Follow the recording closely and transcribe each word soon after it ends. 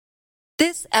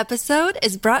This episode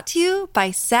is brought to you by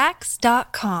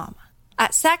Sax.com.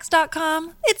 At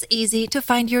Sax.com, it's easy to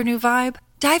find your new vibe.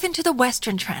 Dive into the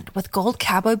Western trend with gold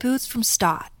cowboy boots from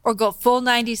Stott, or go full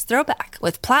 90s throwback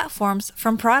with platforms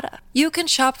from Prada. You can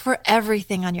shop for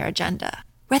everything on your agenda,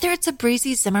 whether it's a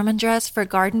breezy Zimmermann dress for a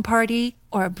garden party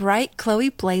or a bright Chloe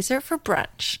blazer for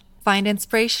brunch. Find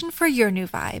inspiration for your new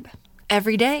vibe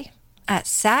every day at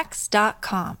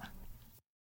Sax.com.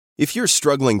 If you're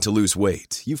struggling to lose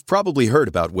weight, you've probably heard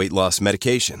about weight loss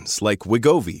medications like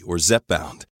Wegovy or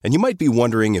Zepbound, and you might be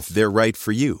wondering if they're right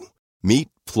for you. Meet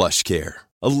PlushCare,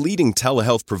 a leading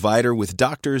telehealth provider with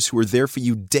doctors who are there for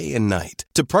you day and night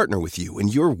to partner with you in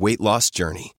your weight loss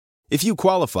journey. If you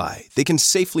qualify, they can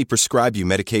safely prescribe you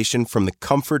medication from the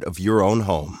comfort of your own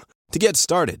home. To get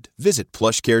started, visit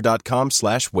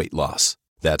plushcare.com/weight-loss.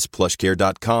 That's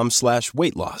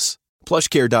plushcare.com/weight-loss.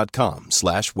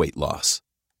 plushcare.com/weight-loss.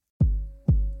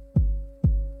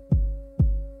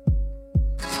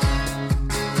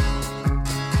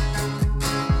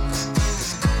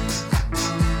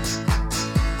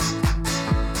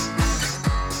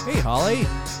 Hey, Holly.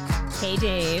 Hey,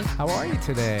 Dave. How are you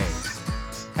today?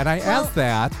 And I ask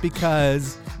that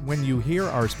because when you hear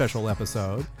our special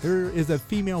episode, there is a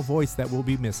female voice that will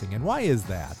be missing. And why is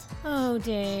that? Oh,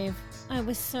 Dave, I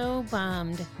was so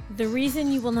bummed. The reason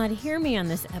you will not hear me on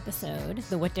this episode,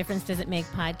 the What Difference Does It Make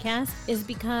podcast, is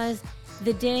because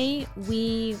the day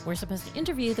we were supposed to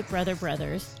interview the Brother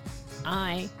Brothers,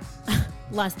 I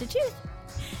lost a tooth.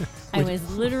 I was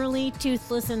literally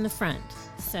toothless in the front.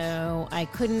 So I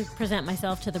couldn't present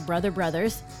myself to the Brother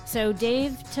Brothers. So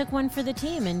Dave took one for the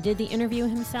team and did the interview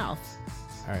himself.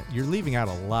 All right, you're leaving out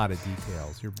a lot of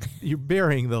details. You're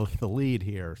burying the lead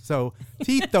here. So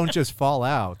teeth don't just fall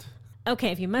out.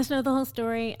 Okay, if you must know the whole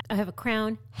story, I have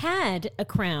had a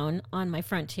crown on my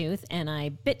front tooth, and I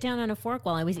bit down on a fork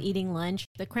while I was eating lunch.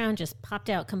 The crown just popped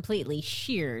out completely,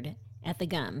 sheared at the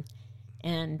gum.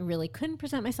 And really couldn't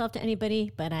present myself to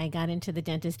anybody, but I got into the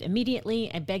dentist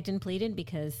immediately. I begged and pleaded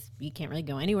because you can't really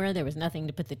go anywhere. There was nothing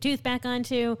to put the tooth back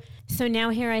onto. So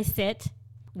now here I sit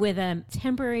with a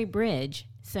temporary bridge.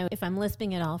 So if I'm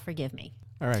lisping at all, forgive me.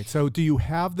 All right, so do you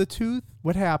have the tooth?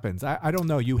 What happens? I don't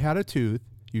know. You had a tooth.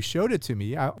 You showed it to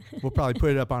me. We'll probably put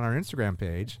it up on our Instagram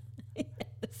page.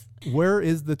 Yes. Where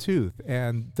is the tooth?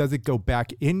 And does it go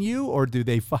back in you, or do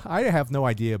they... I have no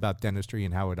idea about dentistry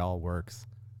and how it all works.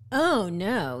 Oh,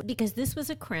 no, because this was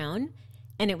a crown,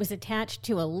 and it was attached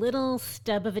to a little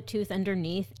stub of a tooth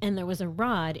underneath, and there was a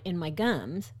rod in my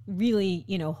gums, really,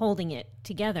 holding it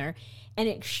together, and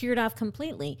it sheared off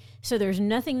completely. So there's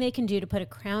nothing they can do to put a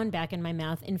crown back in my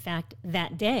mouth. In fact,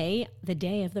 that day, the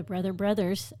day of the Brother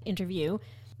Brothers interview,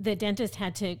 the dentist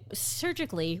had to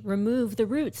surgically remove the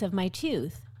roots of my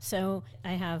tooth. So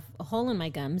I have a hole in my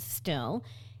gums still,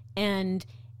 and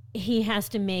he has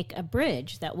to make a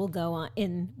bridge that will go on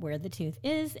in where the tooth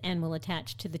is and will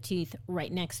attach to the tooth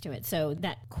right next to it. So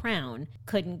that crown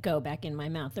couldn't go back in my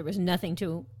mouth. There was nothing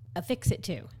to affix it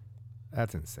to.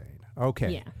 That's insane.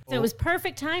 Okay. Yeah. So it was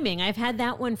perfect timing. I've had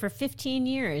that one for 15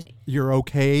 years. You're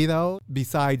okay, though?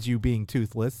 Besides you being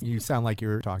toothless, you sound like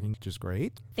you're talking just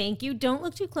great. Thank you. Don't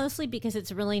look too closely because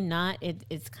it's really not.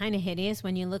 It's kind of hideous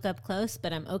when you look up close,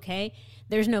 but I'm okay.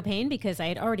 There's no pain because I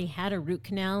had already had a root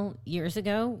canal years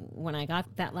ago when I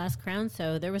got that last crown,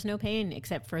 so there was no pain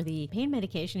except for the pain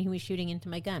medication he was shooting into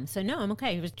my gum. So no, I'm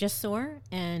okay. It was just sore,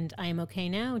 and I'm okay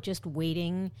now, just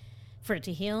waiting for it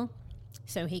to heal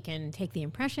so he can take the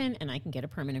impression and I can get a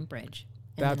permanent bridge.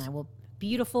 And then I will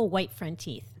beautiful white front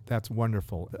teeth. That's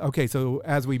wonderful. Okay, so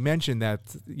as we mentioned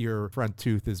that your front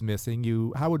tooth is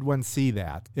missing, how would one see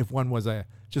that if one was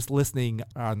just listening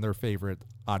on their favorite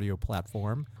audio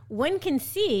platform? One can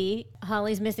see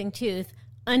Holly's missing tooth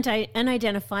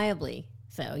unidentifiably.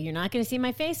 So you're not going to see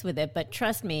my face with it, but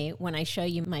trust me, when I show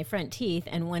you my front teeth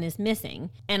and one is missing,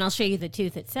 and I'll show you the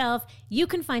tooth itself, you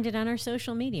can find it on our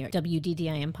social media,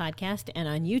 WDDIM Podcast, and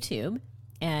on YouTube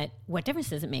at What Difference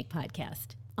Does It Make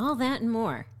Podcast. All that and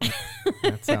more.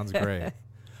 That sounds great.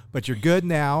 But you're good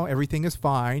now. Everything is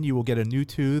fine. You will get a new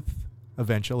tooth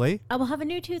eventually. I will have a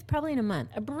new tooth probably in a month.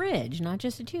 A bridge, not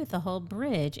just a tooth, a whole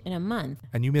bridge in a month.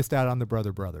 And you missed out on the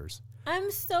Brother Brothers.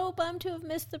 I'm so bummed to have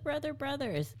missed the Brother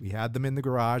Brothers. We had them in the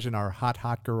garage, in our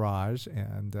hot garage,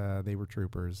 and they were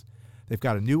troopers. They've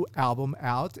got a new album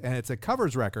out, and it's a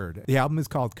covers record. The album is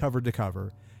called Cover to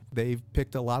Cover. They've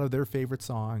picked a lot of their favorite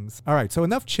songs. All right, so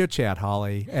enough chit-chat,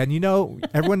 Holly. And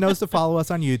everyone knows to follow us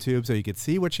on YouTube so you can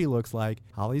see what she looks like.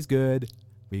 Holly's good.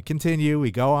 We continue. We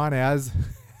go on as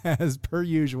per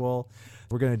usual.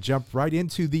 We're going to jump right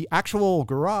into the actual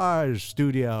garage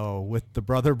studio with the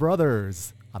Brother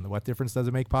Brothers on the What Difference Does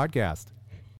It Make podcast.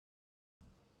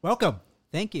 Welcome.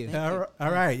 Thank you. All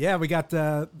right. Yeah, we got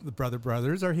the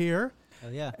brothers are here. Oh,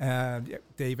 yeah.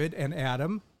 David and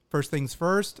Adam. First things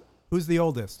first, who's the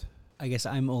oldest? I guess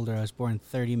I'm older. I was born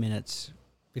 30 minutes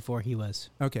before he was.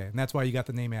 Okay, and that's why you got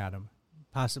the name Adam.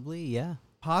 Possibly, yeah.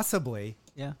 Possibly.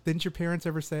 Yeah. Didn't your parents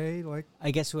ever say, like...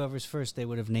 I guess whoever's first, they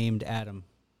would have named Adam.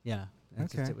 Yeah.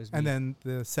 Okay. It was me. And then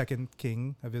the second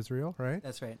king of Israel, right?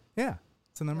 That's right. Yeah.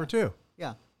 So number 2.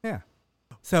 Yeah. Yeah.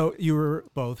 So you were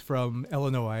both from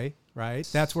Illinois, right?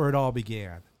 That's where it all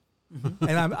began. Mm-hmm.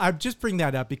 And I'm just bringing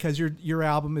that up because your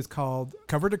album is called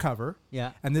Cover to Cover.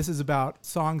 Yeah. And this is about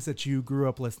songs that you grew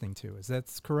up listening to. Is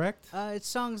that correct? It's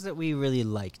songs that we really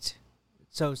liked.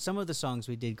 So some of the songs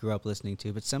we did grow up listening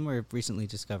to, but some were recently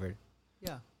discovered.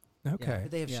 Yeah. Okay.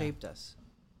 They have shaped us.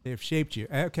 They've shaped you.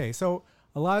 Okay. So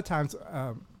a lot of times,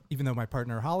 even though my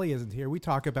partner Holly isn't here, we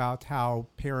talk about how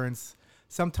parents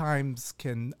sometimes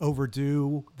can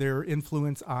overdo their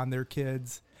influence on their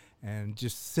kids and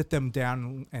just sit them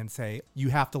down and say, you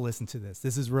have to listen to this.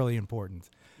 This is really important.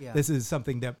 Yeah. This is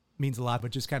something that means a lot, but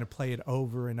just kind of play it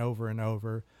over and over and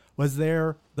over. Was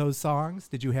there those songs?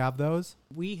 Did you have those?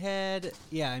 We had,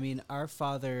 I mean, our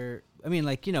father,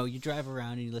 you drive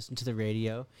around and you listen to the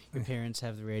radio. Your parents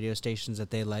have the radio stations that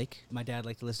they like. My dad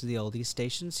liked to listen to the oldies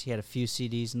stations. He had a few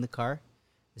CDs in the car.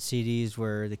 The CDs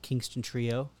were the Kingston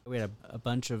Trio. We had a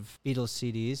bunch of Beatles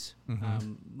CDs,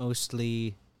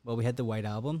 mostly, we had the White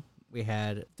Album. We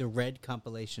had the Red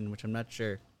compilation, which I'm not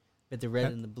sure, but the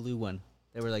Red and the Blue one.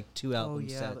 There were like 2 album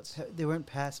sets. They weren't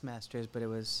past masters, but it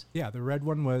was... Yeah, the red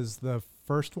one was the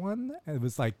first one. It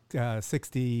was like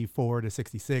 64 to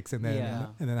 66, and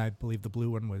then I believe the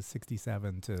blue one was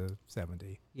 67 to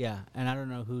 70. Yeah, and I don't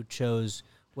know who chose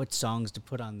what songs to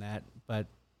put on that, but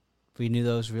we knew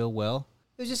those real well.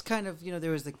 It was just kind of,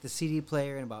 there was like the CD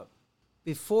player and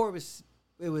before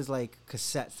it was like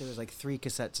cassettes. There was like 3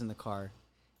 cassettes in the car.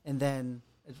 And then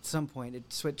at some point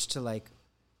it switched to like,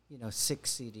 6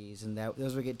 CDs, and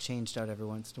those would get changed out every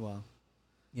once in a while.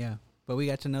 Yeah, but we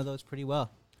got to know those pretty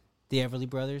well. The Everly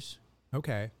Brothers.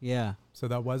 Okay. Yeah. So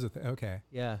that was okay.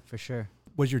 Yeah, for sure.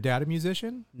 Was your dad a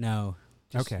musician? No,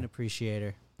 just Okay. an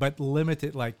appreciator. But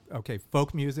limited, like,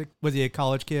 folk music. Was he a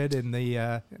college kid in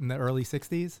the early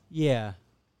 60s? Yeah,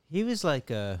 he was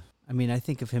like I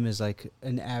think of him as like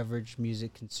an average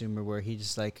music consumer where he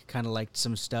just like kind of liked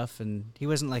some stuff, and he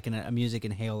wasn't like a music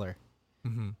inhaler.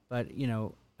 Mm-hmm. But,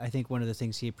 I think one of the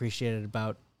things he appreciated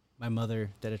about my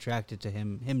mother that attracted to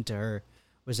him to her,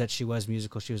 was that she was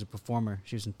musical. She was a performer.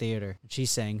 She was in theater. She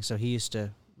sang, so he used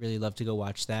to really love to go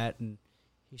watch that, and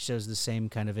he shows the same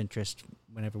kind of interest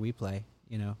whenever we play.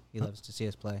 He loves to see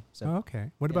us play. So Okay.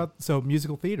 What yeah. about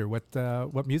musical theater?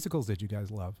 What musicals did you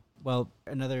guys love? Well,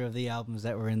 another of the albums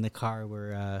that were in the car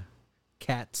were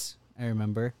Cats, I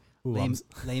remember. Ooh,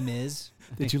 Les Mis.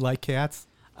 Did you like Cats?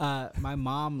 My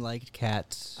mom liked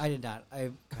Cats. I did not.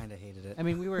 I kind of hated it. I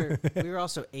mean, we were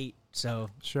also 8, so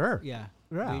Sure. yeah.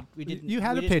 Yeah. We didn't. You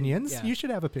had we didn't- opinions. yeah. You should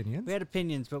have opinions. We had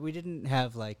opinions, but we didn't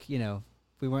have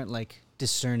we weren't like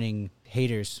discerning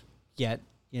haters yet.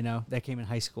 That came in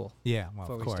high school. Yeah, well,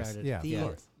 before of we course. started. Yeah, The, of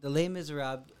course. the Les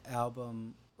Miserables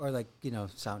album, or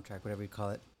soundtrack, whatever you call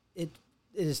it, it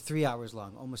is 3 hours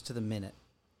long, almost to the minute.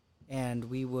 And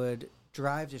we would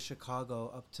drive to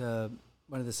Chicago, up to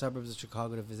one of the suburbs of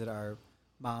Chicago, to visit our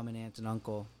mom and aunt and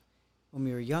uncle when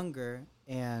we were younger.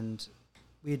 And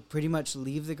we'd pretty much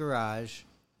leave the garage,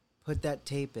 put that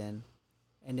tape in,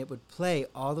 and it would play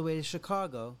all the way to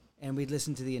Chicago, and we'd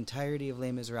listen to the entirety of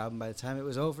Les Miserables. By the time it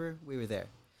was over, we were there.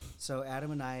 So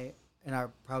Adam and I, and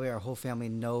probably our whole family,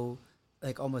 know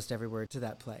like almost every word to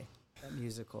that play, that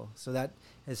musical. So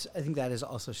I think that has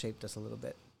also shaped us a little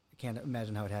bit. I can't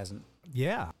imagine how it hasn't.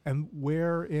 Yeah. And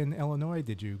where in Illinois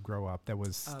did you grow up that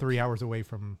was 3 hours away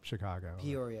from Chicago?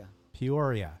 Peoria.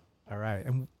 Peoria. All right.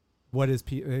 And what is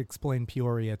explain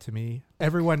Peoria to me?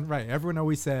 Everyone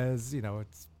always says,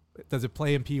 does it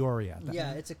play in Peoria?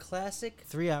 Yeah, it's a classic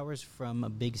 3 hours from a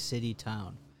big city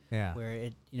town. Yeah. Where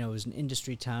it was an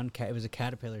industry town. It was a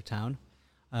Caterpillar town.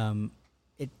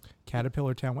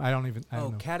 Caterpillar Town. I don't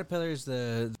know. Caterpillar is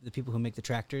the people who make the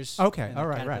tractors. Okay. and All the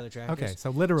right. Caterpillar Right. tractors. Okay.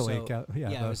 So literally, So,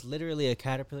 it was literally a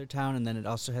Caterpillar town, and then it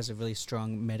also has a really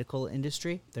strong medical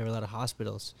industry. There were a lot of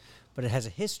hospitals, but it has a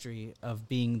history of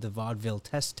being the vaudeville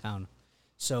test town.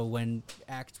 So when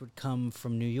acts would come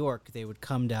from New York, they would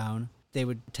come down, they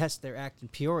would test their act in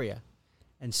Peoria.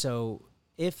 And so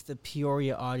if the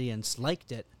Peoria audience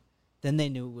liked it, then they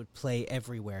knew it would play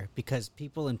everywhere, because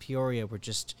people in Peoria were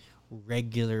just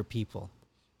regular people.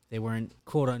 They weren't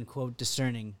quote unquote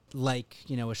discerning like,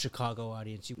 a Chicago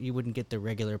audience. You wouldn't get the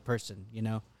regular person,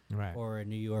 right. or a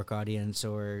New York audience,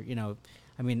 or,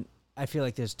 I feel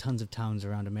like there's tons of towns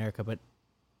around America, but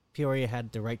Peoria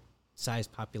had the right size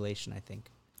population, I think,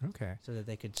 Okay. so that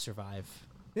they could survive.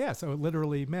 Yeah, so it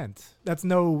literally meant. That's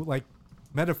no, like,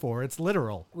 metaphor. It's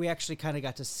literal. We actually kind of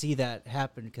got to see that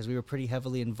happen because we were pretty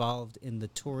heavily involved in the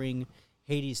touring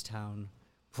Hadestown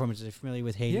performances. Are you familiar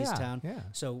with Hadestown? Yeah.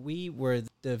 So we were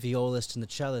the violist and the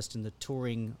cellist in the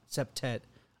touring septet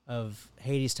of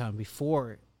Hadestown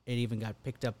before it even got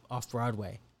picked up off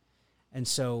Broadway. And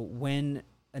so when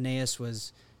Anais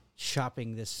was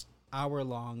shopping this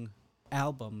hour-long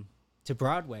album to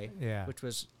Broadway, Yeah. which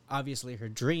was obviously her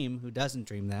dream, who doesn't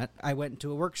dream that, I went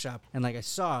into a workshop and like I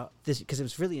saw this because it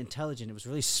was really intelligent, it was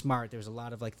really smart, there was a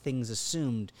lot of like things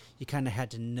assumed. You kind of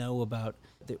had to know about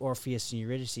the Orpheus and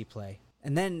Eurydice play.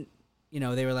 And then, you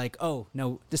know, they were like, oh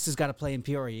no, this has got to play in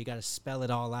Peoria, you got to spell it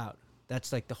all out.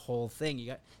 That's like the whole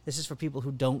thing. This is for people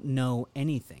who don't know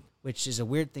anything, which is a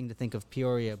weird thing to think of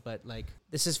Peoria, but like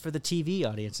this is for the TV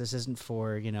audience. This isn't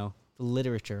for, you know, the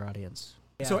literature audience.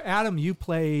 Yeah. So, Adam, you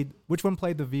played, which one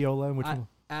played the viola and which one?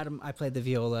 Adam, I played the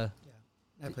viola.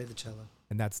 Yeah, I played the cello.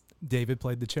 And that's David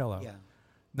played the cello. Yeah.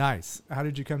 Nice. How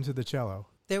did you come to the cello?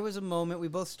 There was a moment, we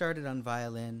both started on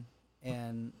violin,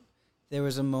 and there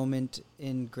was a moment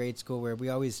in grade school where we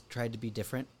always tried to be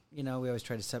different. You know, we always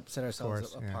tried to set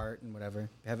ourselves apart and whatever,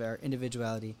 have our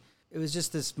individuality. It was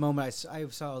just this moment, I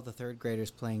saw all the third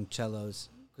graders playing cellos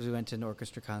because we went to an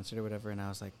orchestra concert or whatever, and I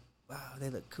was like, wow, they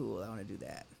look cool, I want to do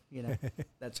that, you know,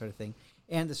 that sort of thing.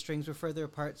 And the strings were further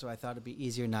apart, so I thought it'd be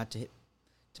easier not to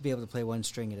be able to play one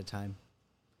string at a time.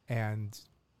 And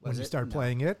when Was you it? start No.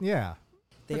 playing it, yeah.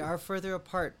 They are further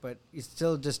apart, but it's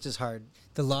still just as hard.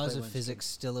 The laws play of one physics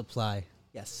still apply.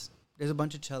 Yes. There's a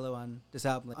bunch of cello on this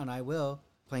album. On I Will,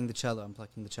 playing the cello. I'm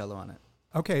plucking the cello on it.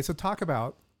 Okay, so talk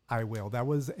about I Will. That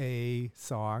was a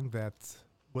song that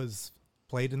was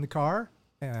played in the car.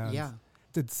 And Yeah.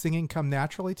 did singing come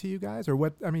naturally to you guys? Or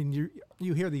what? I mean,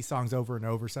 you hear these songs over and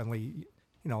over. Suddenly,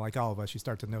 you know, like all of us, you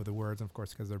start to know the words. And of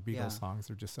course, because they're Beatles Yeah. songs,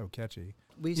 they're just so catchy.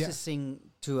 We used Yeah. to sing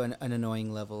to an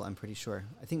annoying level, I'm pretty sure.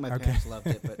 I think my Okay. parents loved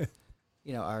it, but,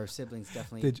 you know, our siblings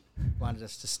definitely Did wanted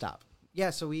us to stop.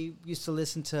 Yeah, so we used to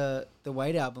listen to the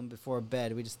White Album before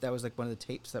bed. That was like one of the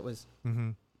tapes that was, mm-hmm.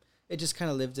 it just kind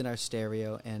of lived in our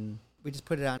stereo, and we just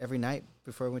put it on every night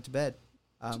before we went to bed.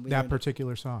 We that learned-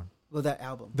 particular song? that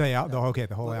album. The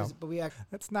whole But album. we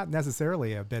That's not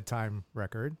necessarily a bedtime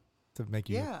record to make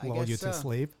you Yeah, I lull you guess to so.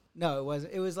 sleep. No, it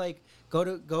wasn't. It was like go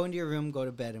into your room, go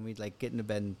to bed, and we'd like get into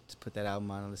bed and just put that album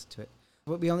on and listen to it.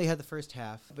 But we only had the first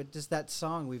half. But just that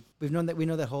song, we know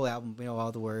that whole album. We know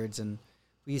all the words, and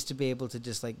we used to be able to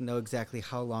just like know exactly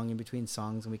how long in between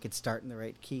songs, and we could start in the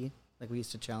right key. Like we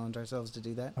used to challenge ourselves to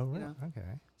do that. Oh, you right. know?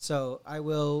 Okay. So I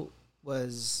Will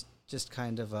was just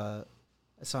kind of a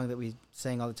song that we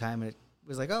sang all the time, and it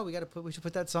was like, oh, we should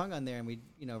put that song on there, and we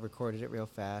recorded it real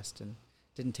fast, and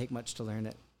didn't take much to learn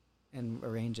it and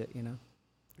arrange it.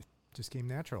 Just came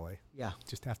naturally. Yeah.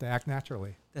 Just have to act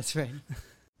naturally. That's right.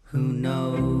 Who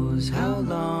knows how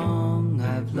long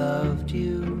I've loved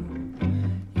you?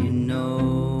 You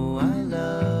know I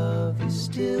love you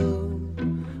still.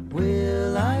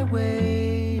 Will I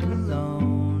wait a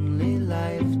lonely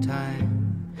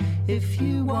lifetime? If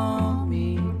you want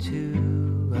me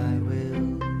to, I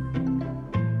will.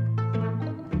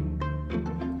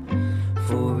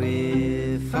 For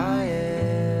if I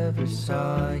ever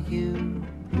saw you,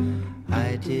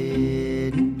 I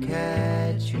didn't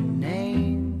catch your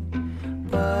name,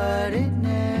 but it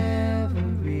never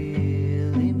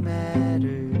really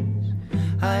matters.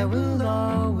 I will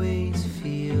always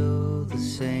feel the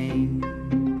same.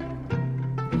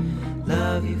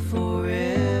 Love you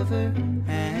forever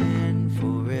and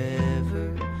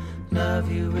forever. Love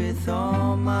you with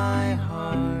all my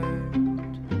heart.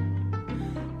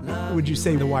 Would you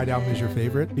say the White Album is your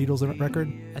favorite Beatles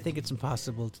record? I think it's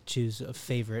impossible to choose a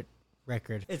favorite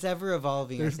record. It's ever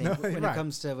evolving. There's I think no- when right. it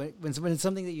comes to when it's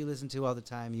something that you listen to all the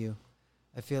time,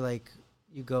 I feel like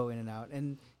you go in and out,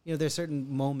 and there's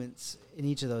certain moments in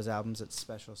each of those albums that's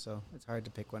special. So it's hard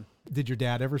to pick one. Did your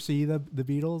dad ever see the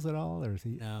Beatles at all, or is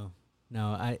he? No,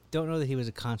 I don't know that he was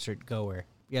a concert goer.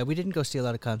 Yeah, we didn't go see a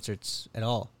lot of concerts at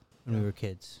all when we were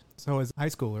kids. So as high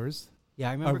schoolers, Yeah,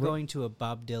 I remember re- going to a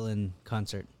Bob Dylan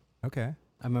concert. okay.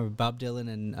 I remember Bob Dylan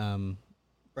and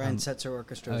Brian Setzer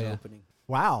Orchestra oh, was yeah. opening.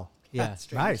 Wow. yeah, That's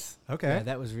strange. Nice. Okay. yeah,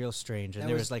 that was real strange. And That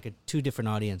there was- was like two different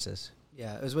audiences.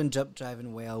 Yeah, it was when Jump, Jive,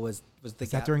 and Wail was the is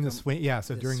that gap during the from- swing? Yeah.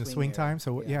 So the during the swing swing era. time.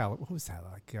 So Yeah. yeah. What was that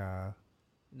like?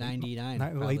 99.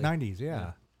 Late probably. 90s. Yeah.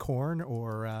 Yeah. Corn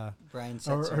or Brian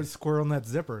Setzer. or Squirrel Nut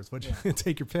Zippers. Which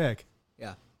take your pick.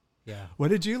 Yeah. Yeah. What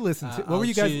did you listen to? What I'll were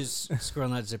you guys? choose Squirrel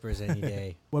Nut Zippers any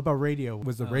day. What about radio?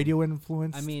 Was the radio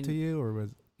influence I mean, to you, or was?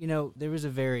 You know, there was a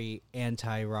very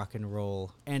anti-rock and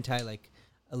roll, like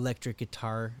electric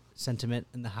guitar sentiment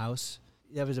in the house.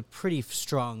 That was a pretty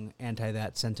strong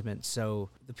anti-that sentiment. So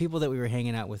the people that we were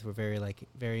hanging out with were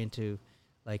very into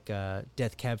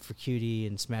Death Cab for Cutie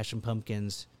and Smashing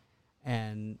Pumpkins.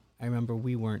 And I remember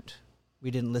we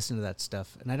didn't listen to that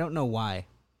stuff. And I don't know why,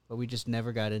 but we just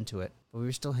never got into it. But we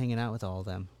were still hanging out with all of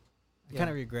them. I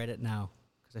kind of regret it now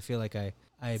because I feel like I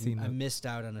missed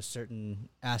out on a certain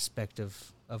aspect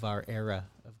of our era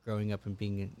of growing up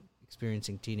and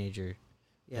experiencing teenager.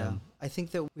 Yeah, I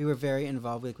think that we were very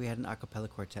involved. We had an a cappella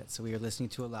quartet, so we were listening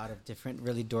to a lot of different,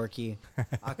 really dorky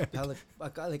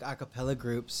a cappella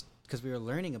groups because we were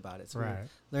learning about it. So we were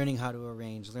learning how to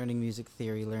arrange, learning music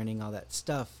theory, learning all that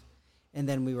stuff. And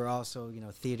then we were also,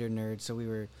 theater nerds, so we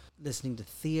were listening to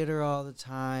theater all the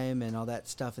time and all that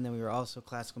stuff. And then we were also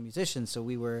classical musicians, so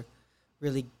we were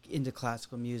really into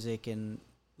classical music and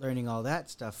learning all that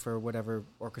stuff for whatever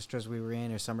orchestras we were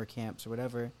in or summer camps or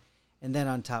whatever. And then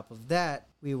on top of that,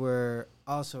 we were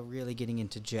also really getting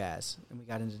into jazz. And we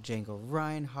got into Django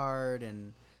Reinhardt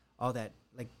and all that,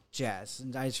 like, jazz.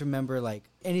 And I just remember, like,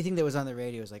 anything that was on the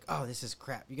radio was like, oh, this is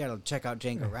crap. You got to check out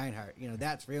Django Reinhardt.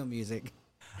 That's real music.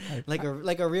 Like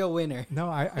a real winner. No,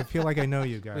 I feel like I know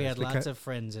you guys. We had lots of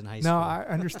friends in high school. No, I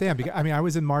understand. Because, I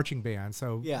was in marching band,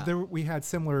 so yeah. We had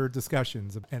similar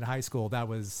discussions in high school. That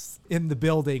was in the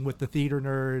building with the theater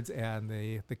nerds and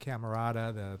the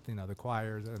camerata, the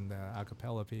choirs and the a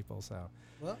cappella people. So,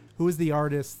 who was the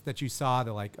artist that you saw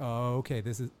that like, oh, okay,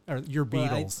 this is your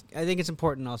Beatles? I think it's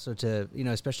important also to,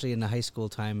 especially in the high school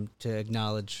time, to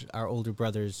acknowledge our older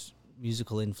brother's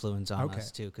musical influence on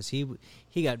us too, because he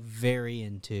got very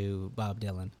into Bob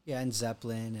Dylan, and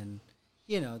Zeppelin, and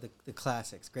the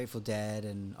classics, Grateful Dead,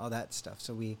 and all that stuff.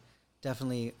 So we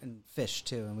definitely, and Fish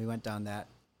too, and we went down that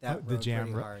road the jam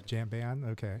pretty hard. Jam band.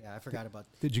 Okay, yeah, I forgot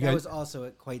about that. Did you that guys? Was also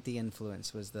quite the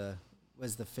influence. Was the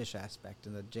Fish aspect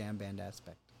and the jam band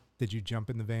aspect. Did you jump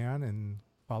in the van and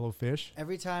follow Fish?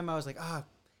 Every time I was like, I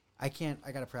can't.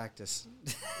 I gotta practice.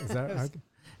 Is that?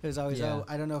 It was always,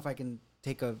 I don't know if I can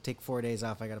take 4 days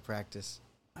off. I got to practice.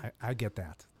 I get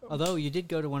that. Although you did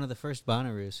go to one of the first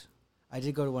Bonnaroos. I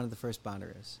did go to one of the first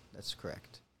Bonnaroos. That's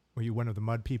correct. Were you one of the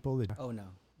mud people? Oh no.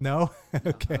 No?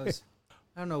 Okay.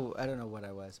 I don't know what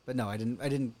I was, but no, I didn't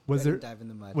didn't dive in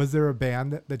the mud. Was there a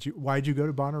band that you? Why'd you go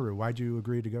to Bonnaroo? Why'd you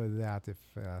agree to go to that? If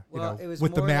it was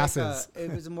with the more masses,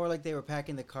 it was more like they were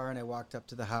packing the car, and I walked up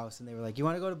to the house, and they were like, "You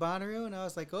want to go to Bonnaroo?" And I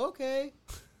was like, "Okay."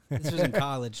 This was in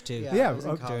college too. Yeah,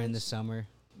 during the summer.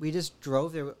 We just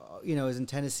drove there. It was in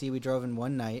Tennessee. We drove in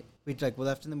one night. We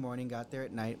left in the morning, got there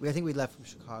at night. I think we left from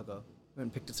Chicago. We went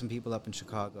and picked up some people up in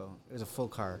Chicago. It was a full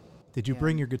car. Did you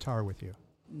bring your guitar with you?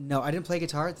 No, I didn't play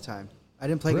guitar at the time. I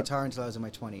didn't play guitar until I was in my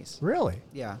 20s. Really?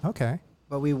 Yeah. Okay.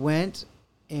 But we went,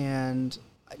 and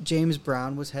James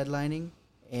Brown was headlining,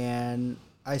 and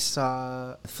I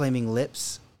saw Flaming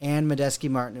Lips and Medeski,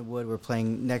 Martin, and Wood were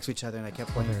playing next to each other, and I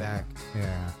kept going back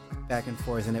and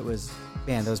forth, and it was,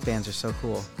 man, those bands are so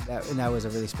cool. That was a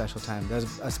really special time. That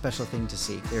was a special thing to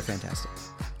see. They were fantastic.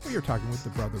 We are talking with the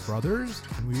Brother Brothers,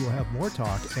 and we will have more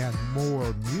talk and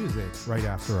more music right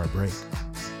after our break.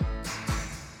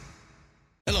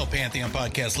 Hello, Pantheon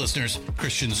Podcast listeners.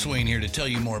 Christian Swain here to tell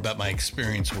you more about my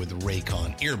experience with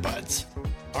Raycon earbuds.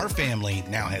 Our family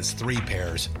now has 3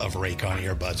 pairs of Raycon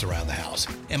earbuds around the house,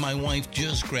 and my wife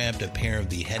just grabbed a pair of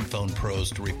the Headphone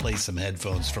Pros to replace some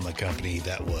headphones from a company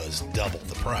that was double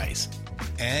the price.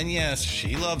 And yes,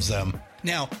 she loves them.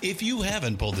 Now, if you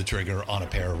haven't pulled the trigger on a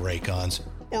pair of Raycons,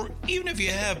 or even if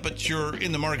you have, but you're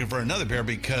in the market for another pair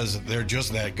because they're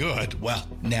just that good, well,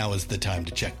 now is the time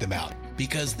to check them out,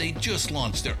 because they just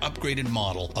launched their upgraded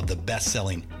model of the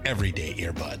best-selling everyday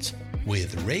earbuds.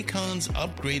 With Raycon's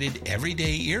upgraded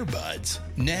everyday earbuds,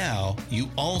 now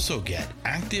you also get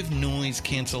active noise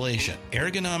cancellation,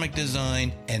 ergonomic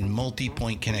design, and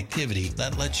multi-point connectivity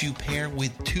that lets you pair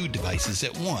with 2 devices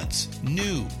at once.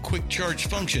 New quick charge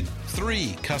function,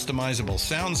 3 customizable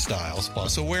sound styles,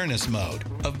 plus awareness mode.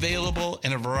 Available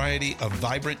in a variety of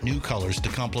vibrant new colors to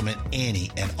complement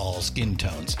any and all skin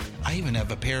tones. I even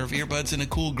have a pair of earbuds in a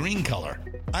cool green color.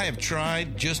 I have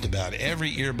tried just about every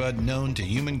earbud known to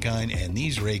humankind, and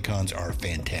these Raycons are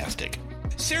fantastic.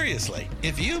 Seriously,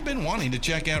 if you've been wanting to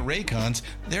check out Raycons,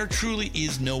 there truly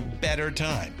is no better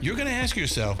time. You're going to ask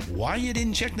yourself why you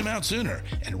didn't check them out sooner,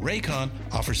 and Raycon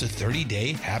offers a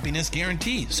 30-day happiness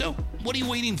guarantee. So what are you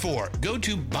waiting for? Go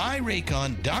to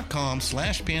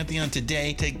buyraycon.com/Pantheon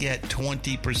today to get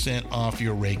 20% off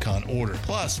your Raycon order,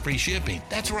 plus free shipping.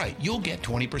 That's right, you'll get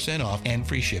 20% off and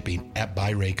free shipping at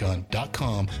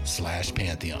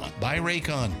buyraycon.com/Pantheon.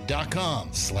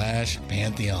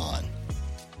 buyraycon.com/Pantheon.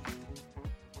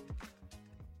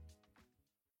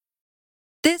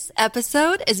 This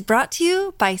episode is brought to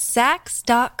you by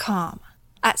Sax.com.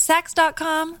 At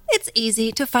Sax.com, it's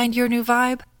easy to find your new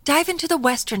vibe. Dive into the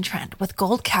Western trend with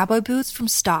gold cowboy boots from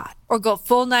Stott, or go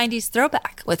full 90s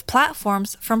throwback with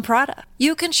platforms from Prada.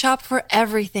 You can shop for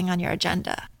everything on your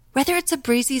agenda, whether it's a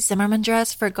breezy Zimmermann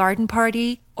dress for a garden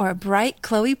party or a bright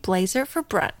Chloe blazer for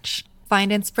brunch.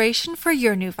 Find inspiration for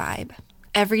your new vibe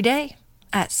every day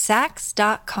at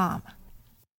Sax.com.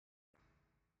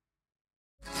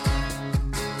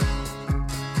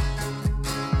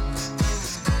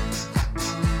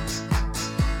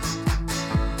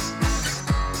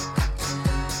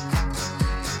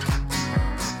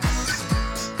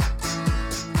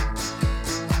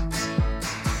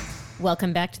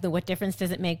 Welcome back to the What Difference Does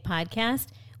It Make podcast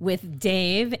with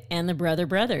Dave and the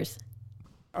Brothers.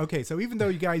 Okay, so even though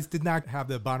you guys did not have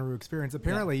the Bonnaroo experience,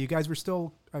 apparently you guys were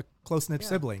still close-knit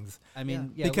siblings. I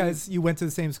mean, because you went to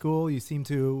the same school, you seem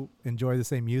to enjoy the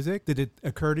same music. Did it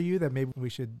occur to you that maybe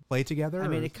we should play together? I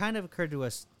mean, it kind of occurred to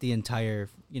us the entire,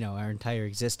 our entire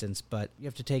existence, but you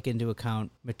have to take into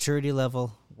account maturity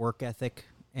level, work ethic,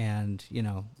 and,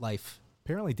 life.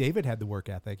 Apparently, David had the work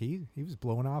ethic. He was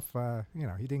blowing off.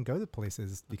 He didn't go to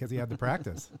places because he had to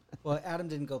practice. Well, Adam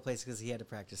didn't go places because he had to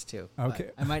practice too. Okay,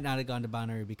 I might not have gone to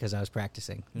Bonnaroo because I was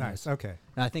practicing. Who nice. knows? Okay.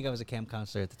 No, I think I was a camp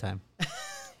counselor at the time.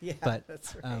 Yeah, But,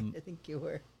 that's right. I think you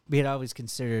were. We had always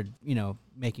considered,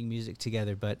 making music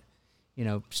together, but,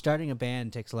 starting a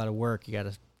band takes a lot of work. You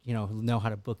got to, know how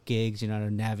to book gigs, how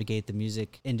to navigate the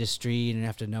music industry, and you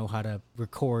have to know how to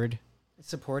record.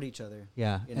 Support each other.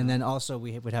 Yeah, and then also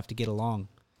we would have to get along.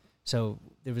 So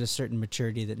there was a certain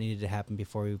maturity that needed to happen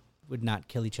before we would not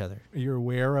kill each other. You're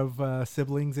aware of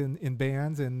siblings in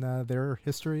bands and their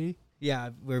history? Yeah,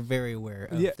 we're very aware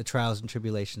of the trials and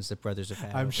tribulations that brothers have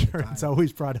had. I'm over sure the time. it's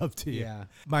always brought up to you. Yeah.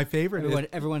 My favorite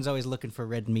Everyone's always looking for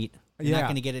red meat. You're not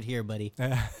going to get it here, buddy.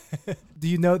 Do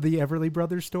you know the Everly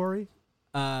Brothers story?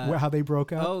 How they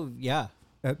broke up? Oh, yeah.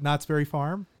 At Knott's Berry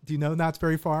Farm? Do you know Knott's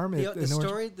Berry Farm?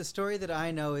 The story that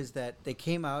I know is that they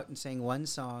came out and sang one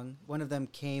song. One of them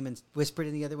came and whispered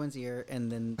in the other one's ear,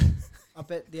 and then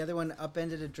the other one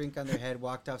upended a drink on their head,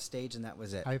 walked off stage, and that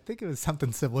was it. I think it was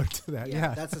something similar to that.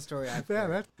 Yeah, that's the story I've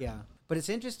heard. Yeah. But it's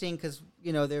interesting because,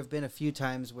 there have been a few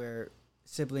times where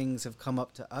siblings have come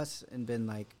up to us and been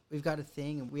like, we've got a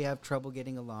thing and we have trouble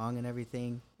getting along and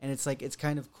everything. And it's like, it's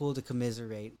kind of cool to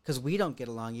commiserate because we don't get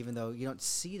along even though you don't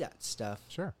see that stuff.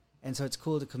 Sure. And so it's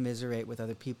cool to commiserate with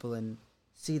other people and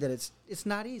see that it's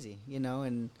not easy,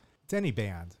 and it's any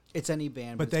band. It's any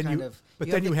band, but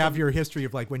then you have your history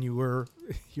of like when you're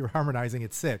harmonizing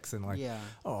at 6 and like,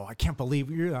 oh, I can't believe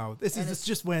this is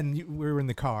just when we were in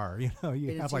the car. You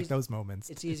have like those moments.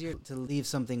 It's easier to leave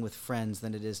something with friends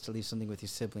than it is to leave something with your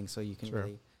siblings, so you can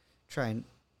really try and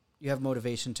you have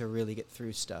motivation to really get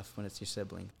through stuff when it's your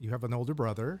sibling. You have an older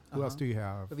brother. Who else do you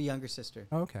have? I have a younger sister.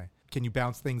 Oh, okay. Can you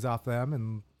bounce things off them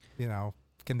and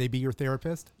can they be your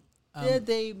therapist? I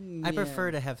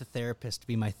prefer to have the therapist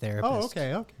be my therapist. Oh,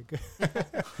 okay, good.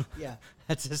 Yeah,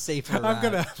 that's a safer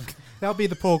route. That'll be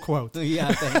the pull quote.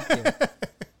 Yeah, thank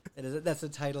you. That's the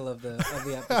title of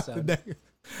the episode.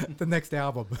 The next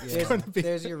album. Yeah.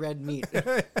 There's your red meat.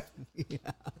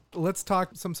 Let's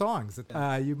talk some songs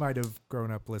that you might have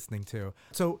grown up listening to.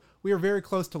 So we are very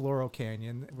close to Laurel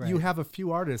Canyon. Right. You have a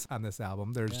few artists on this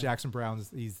album. There's Jackson Browne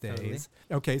these days. Totally.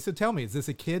 Okay, so tell me, is this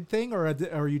a kid thing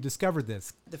or you discovered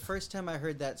this? The first time I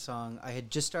heard that song, I had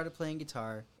just started playing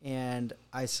guitar, and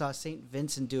I saw St.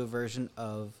 Vincent do a version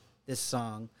of this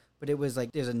song. But it was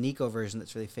like, there's a Nico version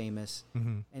that's really famous.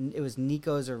 Mm-hmm. And it was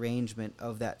Nico's arrangement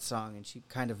of that song, and she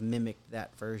kind of mimicked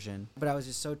that version. But I was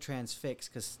just so transfixed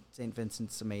because St.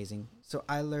 Vincent's amazing. So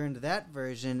I learned that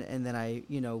version, and then I,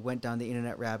 went down the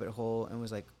internet rabbit hole and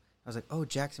was like, oh,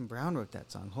 Jackson Browne wrote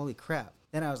that song. Holy crap.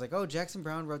 Then I was like, oh, Jackson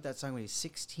Browne wrote that song when he was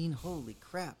 16. Holy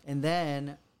crap. And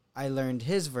then I learned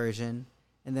his version,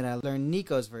 and then I learned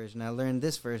Nico's version. I learned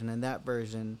this version and that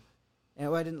version.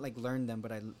 And I didn't learn them,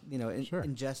 but I,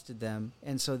 ingested them.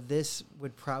 And so this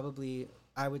would probably,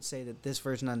 I would say that this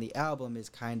version on the album is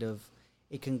kind of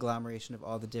a conglomeration of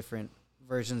all the different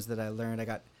versions that I learned. I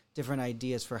got different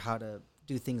ideas for how to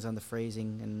do things on the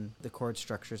phrasing and the chord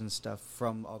structures and stuff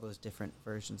from all those different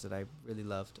versions that I really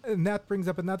loved. And that brings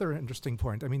up another interesting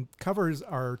point. I mean, covers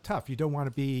are tough. You don't want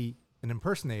to be an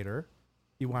impersonator.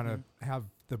 You want to have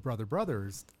the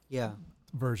Brothers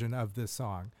version of this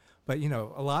song. But,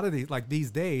 a lot of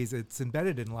these days, it's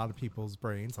embedded in a lot of people's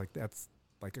brains. Like, that's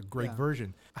like a great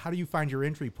version. How do you find your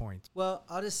entry point? Well,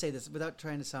 I'll just say this without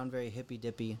trying to sound very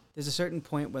hippy-dippy. There's a certain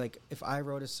point where, if I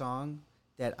wrote a song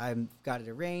that I've got it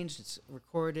arranged, it's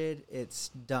recorded, it's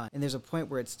done. And there's a point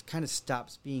where it kind of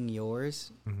stops being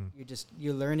yours.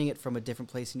 You're learning it from a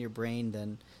different place in your brain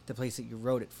than the place that you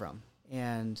wrote it from.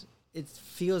 And it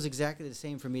feels exactly the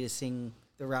same for me to sing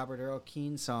the Robert Earl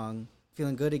Keen song,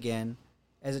 Feeling Good Again,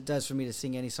 as it does for me to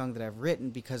sing any song that I've written,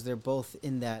 because they're both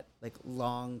in that like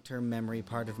long-term memory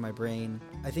part of my brain.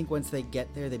 I think once they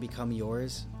get there, they become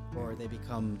yours, or they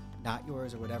become not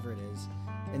yours, or whatever it is.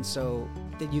 And so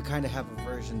that you kind of have a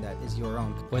version that is your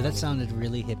own. Boy, that sounded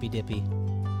really hippy-dippy.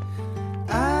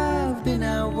 I've been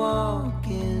out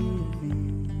walking.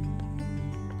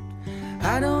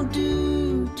 I don't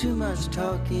do too much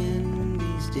talking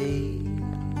these days.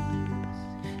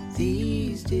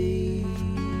 These days.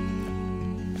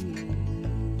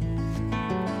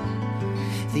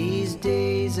 These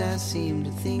days I seem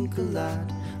to think a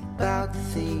lot about the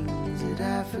things that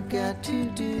I forgot to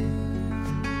do.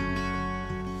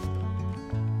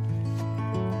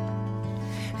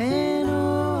 And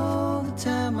all the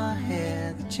time I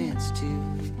had the chance to.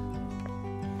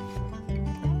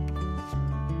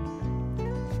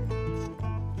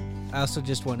 I also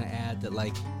just want to add that,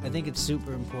 like, I think it's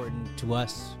super important to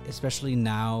us, especially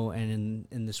now and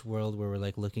in this world where we're,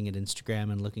 like, looking at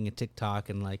Instagram and looking at TikTok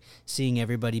and, like, seeing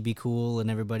everybody be cool and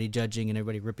everybody judging and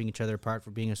everybody ripping each other apart for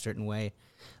being a certain way.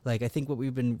 Like, I think what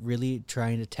we've been really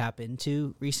trying to tap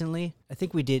into recently, I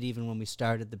think we did even when we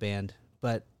started the band,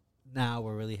 but now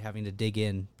we're really having to dig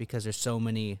in because there's so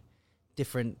many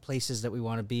different places that we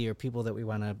want to be or people that we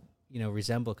want to, you know,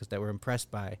 resemble because that we're impressed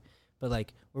by. But,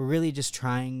 like, we're really just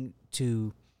trying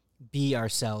to be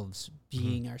ourselves,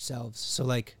 being ourselves. So,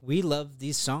 like, we love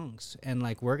these songs, and,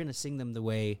 like, we're going to sing them the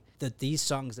way that these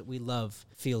songs that we love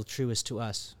feel truest to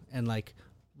us. And, like,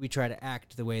 we try to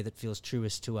act the way that feels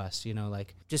truest to us, you know,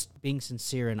 like, just being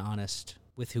sincere and honest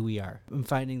with who we are. I'm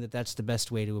finding that that's the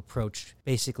best way to approach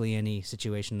basically any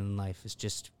situation in life is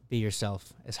just be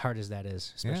yourself, as hard as that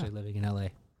is, especially living in LA.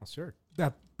 Well, sure.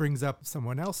 That brings up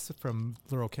someone else from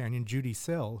Laurel Canyon, Judy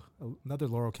Sill, another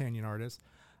Laurel Canyon artist,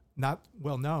 not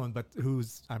well known, but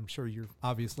who's, I'm sure you're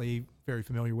obviously very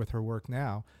familiar with her work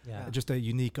now. Yeah. Just a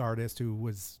unique artist who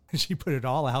was, she put it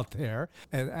all out there.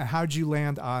 And how'd you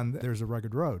land on There's a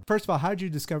Rugged Road? First of all, how'd you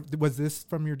discover, was this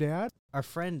from your dad? Our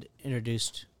friend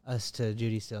introduced us to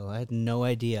Judy Sill. I had no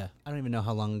idea. I don't even know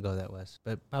how long ago that was,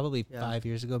 but probably 5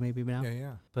 years ago, maybe now.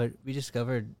 Yeah. But we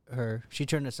discovered her. She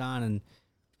turned us on, and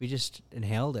we just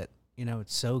inhaled it. You know,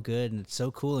 it's so good, and it's so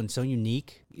cool, and so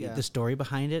unique. Yeah. The story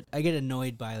behind it. I get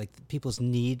annoyed by, like, people's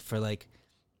need for, like,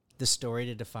 the story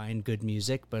to define good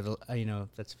music, but, you know,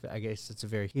 I guess it's a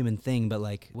very human thing, but,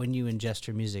 like, when you ingest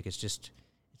her music, it's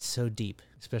so deep,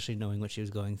 especially knowing what she was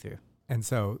going through. And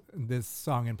so this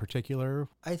song in particular,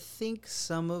 I think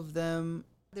some of them,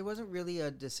 there wasn't really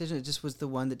a decision. It just was the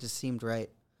one that just seemed right.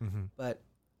 But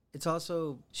it's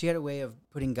also, she had a way of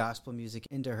putting gospel music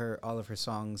into all of her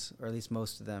songs, or at least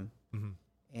most of them.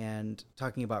 And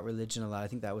talking about religion a lot. I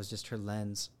think that was just her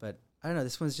lens. But I don't know,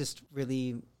 this one's just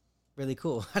really, really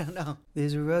cool. I don't know.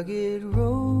 There's a rugged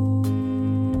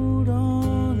road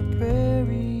on the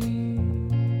prairie,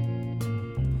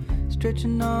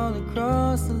 stretching all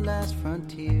across the last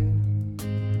frontier.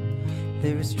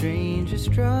 There are strangers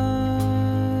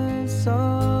strive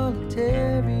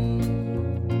solitary.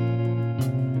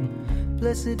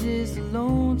 Blessed is the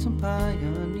lonesome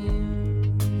pioneer.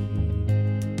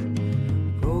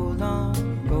 Roll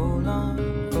on, roll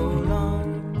on, roll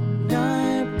on.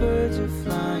 Night birds are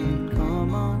flying,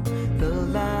 come on. The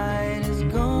light is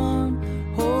gone,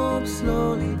 hope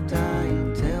slowly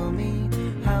dying. Tell me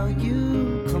how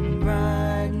you come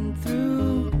riding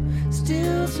through,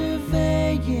 still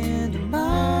surveying the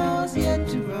miles yet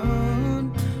to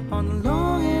run on the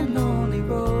long and lonely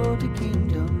road to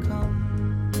kingdom come.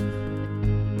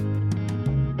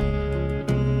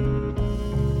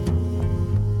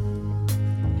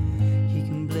 He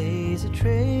can blaze a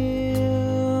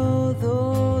trail,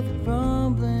 though the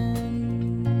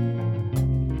rumbling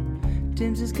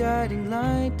dims his guiding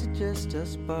light to just a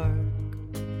spark.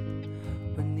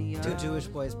 When the Two Jewish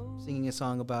boys singing a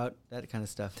song about that kind of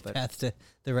stuff. But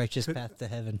The righteous path to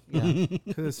heaven. yeah,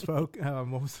 to this folk,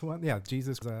 what was the one? Yeah,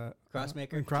 Jesus.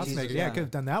 Crossmaker? Crossmaker. Jesus, Yeah, yeah. could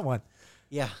have done that one.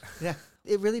 yeah.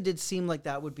 It really did seem like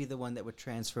that would be the one that would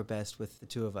transfer best with the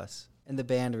two of us. And the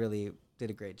band really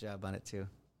did a great job on it too.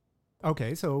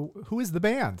 Okay, so who is the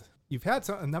band? You've had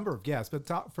a number of guests, but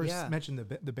first Yeah. mention the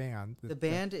band. The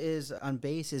band is, on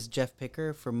bass, is Jeff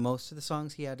Picker. For most of the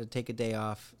songs, he had to take a day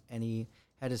off, and he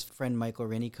had his friend Michael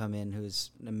Rennie come in,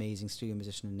 who's an amazing studio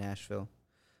musician in Nashville.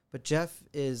 But Jeff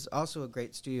is also a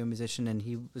great studio musician, and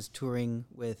he was touring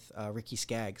with Ricky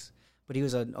Skaggs. But he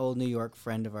was an old New York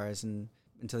friend of ours, and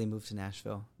until he moved to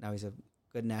Nashville. Now he's a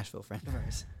good Nashville friend of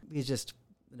ours. He's just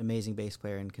an amazing bass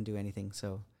player and can do anything.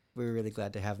 So we were really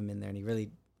glad to have him in there, and he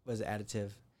really was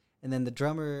additive. And then the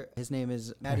drummer, his name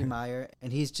is Matty Meyer,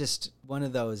 and he's just one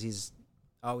of those. He's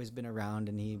always been around,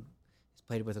 and he's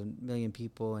played with a million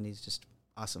people, and he's just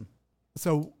awesome.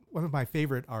 So one of my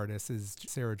favorite artists is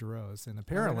Sarah Jarosz, and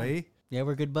apparently Yeah,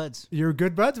 we're good buds. you're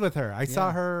good buds with her. I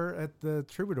saw her at the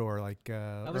Troubadour I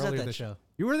was earlier at that this show.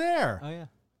 You were there. Oh yeah.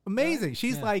 Amazing.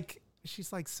 She's Yeah. like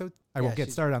so. I won't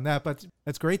get started on that, but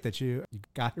that's great that you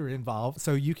got her involved.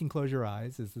 So You Can Close Your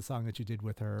Eyes is the song that you did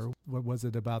with her. What was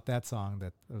it about that song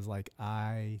that was like,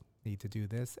 I need to do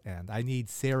this and I need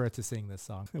Sarah to sing this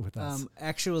song with us?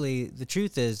 Actually, the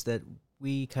truth is that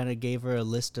we kind of gave her a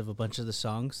list of a bunch of the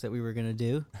songs that we were gonna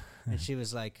do, and she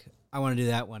was like, "I want to do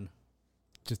that one."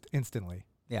 Just instantly.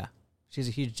 Yeah, she's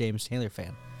a huge James Taylor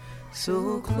fan.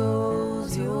 So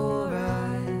close your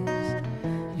eyes.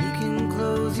 You can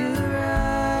close your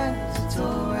eyes. It's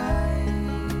alright.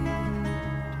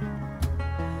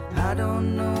 I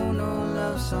don't know no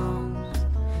love songs,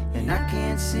 and I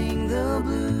can't sing the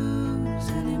blues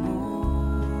anymore.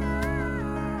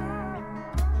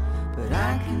 But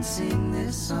I can sing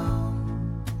this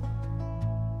song,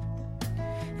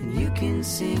 and you can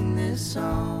sing this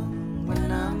song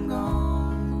when I'm gone.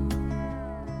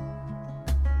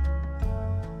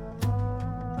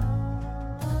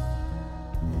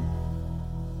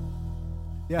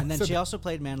 Yeah. And then so she also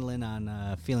played mandolin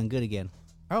on "Feeling Good Again."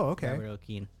 Oh, okay. Robert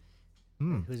O'Keefe,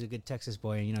 who's a good Texas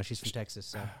boy, and she's from Texas,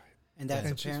 so. And that's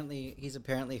And she's- he's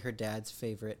apparently her dad's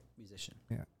favorite musician.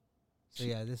 Yeah. So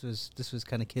yeah, this was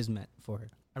kind of kismet for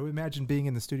her. I would imagine being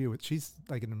in the studio with, she's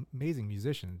like an amazing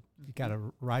musician. You got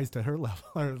to rise to her level,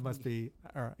 or it must be.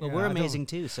 Or, Well, yeah, we're I don't- amazing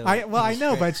too. So I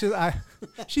know, but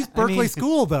she's Berkeley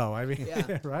School though. I mean,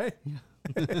 Yeah. right?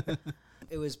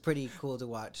 It was pretty cool to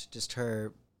watch just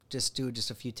her just do just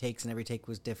a few takes, and every take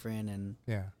was different, and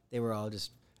Yeah. they were all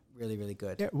just really, really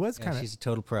good. Yeah, it was yeah, kind of. she's a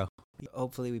total pro.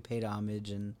 Hopefully we paid homage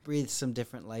and breathed some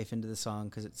different life into the song,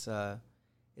 because it's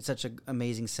such an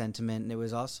amazing sentiment. And it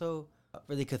was also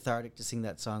really cathartic to sing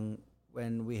that song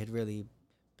when we had really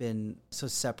been so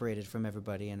separated from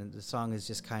everybody. And the song is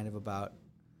just kind of about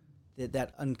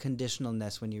that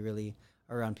unconditionalness when you really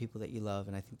are around people that you love.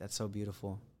 And I think that's so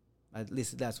beautiful. At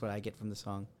least that's what I get from the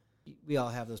song. We all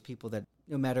have those people that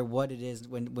no matter what it is,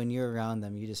 when you're around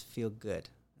them, you just feel good.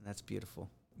 And that's beautiful.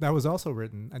 That was also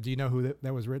written. Do you know who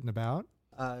that was written about?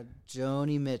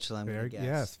 Joni Mitchell, I'm going to guess.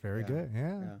 Yes, very Yeah. good.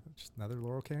 Yeah. Yeah. Just another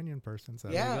Laurel Canyon person. So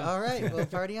there you Yeah, go. all right. Well,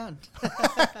 party on.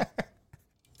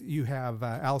 You have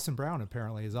Allison Brown.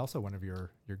 Apparently, is also one of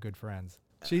your good friends.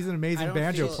 She's an I amazing don't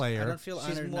banjo feel- player. I don't feel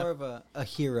She's honored more enough. of a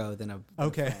hero than a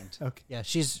Okay. friend. Okay. Yeah,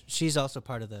 she's also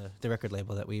part of the record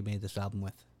label that we made this album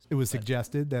with. It was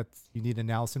suggested that you need an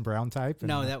Allison Brown type.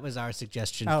 No, that was our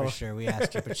suggestion Oh. for sure. We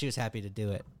asked her, but she was happy to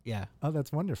do it. Yeah, Oh,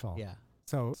 that's wonderful. yeah.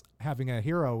 So having a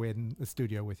hero in the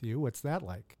studio with you, what's that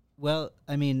like? Well,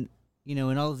 I mean, in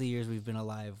all of the years we've been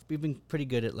alive, we've been pretty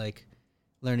good at like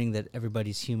learning that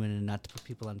everybody's human and not to put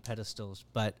people on pedestals.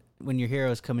 But when your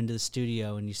heroes come into the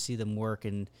studio and you see them work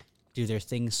and do their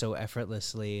thing so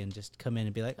effortlessly and just come in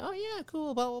and be like, oh yeah,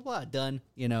 cool, blah, blah, blah, done.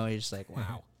 You're just like,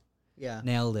 wow, Yeah.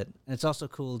 nailed it. And it's also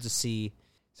cool to see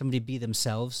somebody be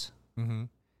themselves Mm-hmm.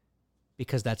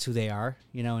 because that's who they are,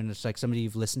 and it's like somebody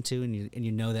you've listened to and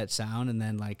you know that sound, and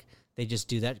then like they just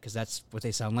do that because that's what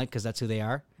they sound like because that's who they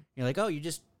are. You're like, oh,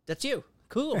 that's you.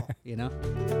 Cool,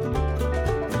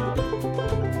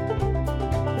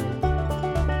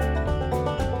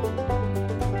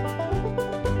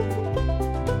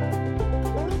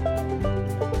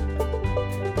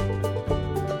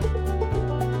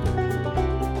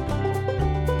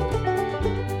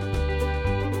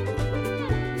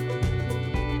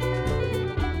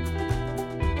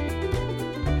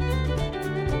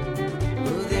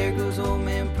 Well, there goes old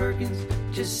man Perkins,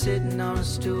 just sitting on a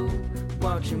stool,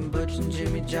 watching Butch and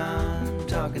Jimmy John,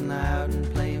 talking loud and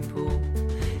playing pool.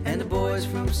 And the boys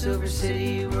from Silver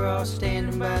City were all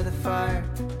standing by the fire,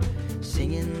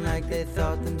 singing like they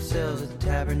thought themselves a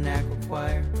tabernacle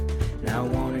choir. And I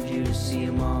wanted you to see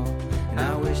them all, and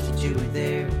I wish that you were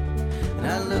there. And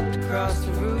I looked across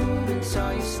the room and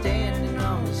saw you standing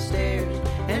on the stairs.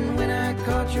 And when I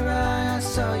caught your eye, I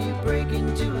saw you break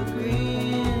into a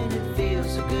grin. It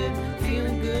feels so good,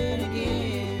 feeling good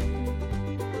again.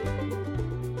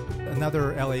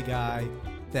 Another LA guy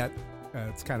that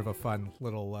it's kind of a fun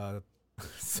little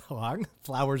song,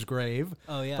 Flower's Grave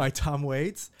Oh, yeah. by Tom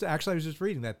Waits. Actually, I was just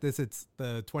reading that it's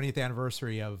the 20th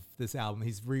anniversary of this album.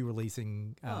 He's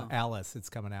re-releasing Alice. It's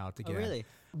coming out again. really?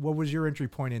 What was your entry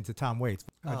point into Tom Waits?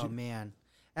 Oh, man.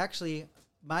 Actually,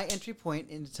 my entry point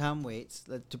into Tom Waits,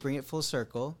 to bring it full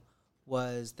circle,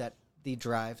 was that the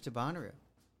drive to Bonnaroo.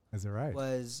 Is that right?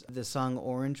 Was the song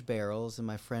Orange Barrels, and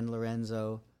my friend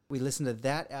Lorenzo, we listened to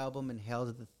that album and Hail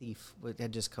to the Thief, which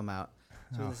had just come out.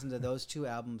 So we listened to those two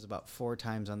albums about 4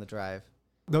 times on the drive.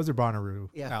 Those are Bonnaroo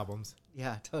albums.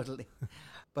 Yeah, totally.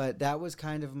 But that was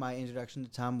kind of my introduction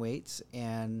to Tom Waits,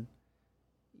 and,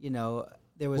 you know,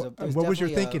 there was what was your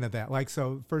thinking of that? Like,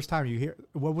 so first time you hear,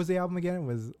 what was the album again? It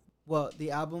was... Well,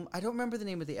 the album, I don't remember the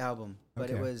name of the album, but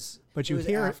Okay. it was, But it you was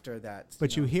hear it- after that.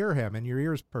 But you know. hear him and your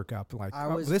ears perk up like,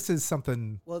 this is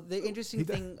something. Well, the interesting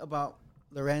thing about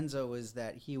Lorenzo was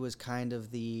that he was kind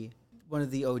of one of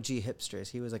the OG hipsters.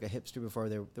 He was like a hipster before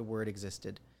the word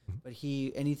existed. But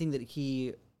anything that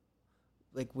he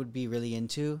like would be really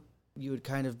into, you would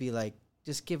kind of be like,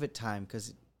 just give it time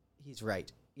because he's right.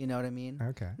 You know what I mean?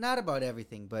 Okay. Not about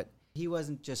everything, but he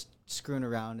wasn't just screwing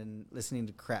around and listening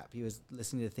to crap. He was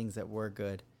listening to things that were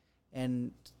good.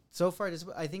 And so far,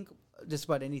 I think just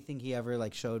about anything he ever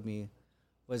like showed me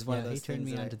was one of those he turned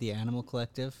things me that onto the Animal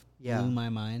Collective. Yeah. Blew my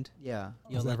mind. Yeah.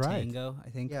 Is that Yola right? Tango, I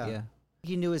think. Yeah.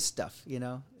 He knew his stuff, you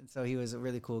know? And so he was a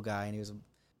really cool guy, and he was a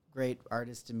great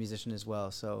artist and musician as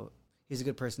well. So he's a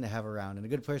good person to have around and a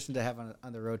good person to have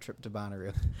on the road trip to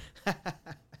Bonnaroo.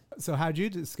 So how'd you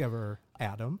discover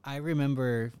Adam? I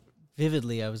remember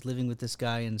vividly, I was living with this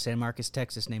guy in San Marcos,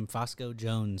 Texas named Fosco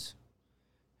Jones,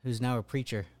 who's now a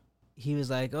preacher. He was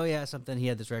like, oh, yeah, something. He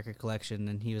had this record collection,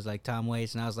 and he was like, Tom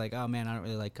Waits. And I was like, oh, man, I don't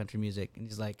really like country music. And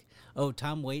he's like, oh,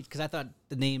 Tom Waits? Because I thought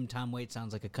the name Tom Waits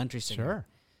sounds like a country singer. Sure.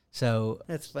 So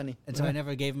That's funny. And so I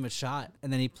never gave him a shot.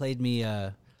 And then he played me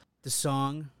the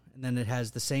song, and then it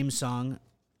has the same song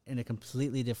in a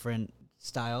completely different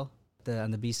style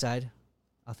on the B-side.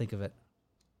 I'll think of it.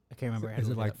 I can't remember. I had Is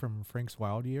to it look like up. from Frank's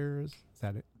Wild Years? Is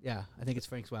that it? Yeah, I think it's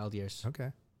Frank's Wild Years.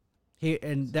 Okay.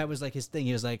 And that was like his thing.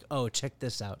 He was like, oh, check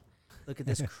this out. Look at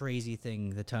this crazy thing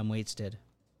that Tom Waits did.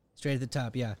 Straight at the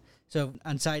top, yeah. So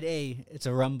on side A, it's a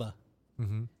rumba.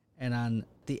 Mm-hmm. And on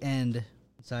the end,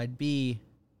 side B,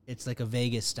 it's like a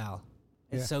Vegas style.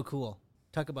 It's Yeah. so cool.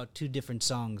 Talk about 2 different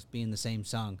songs being the same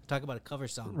song. Talk about a cover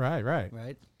song. Right.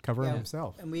 Right? Covering Yeah.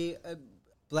 himself. And we,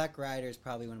 Black Rider is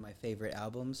probably one of my favorite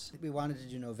albums. We wanted to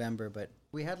do November, but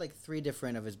we had like 3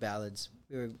 different of his ballads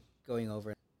we were going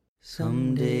over.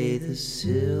 Someday the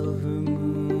silver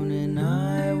moon and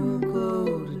I will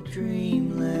go to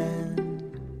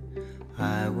dreamland.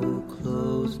 I will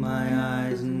close my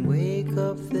eyes and wake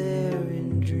up there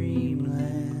in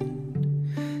dreamland.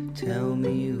 Tell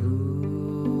me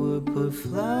who would put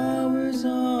flowers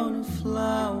on a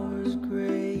flower's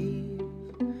grave.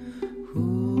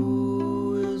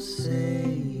 Who will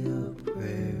say a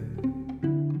prayer?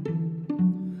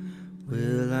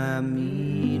 Will I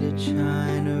meet a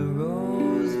China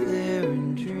rose there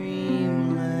in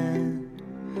dreamland?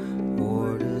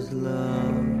 Or does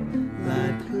love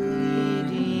lie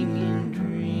pleading in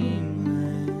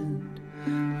dreamland?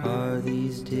 Are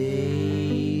these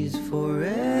days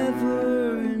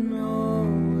forever and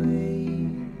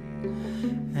always?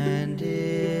 And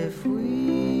if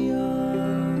we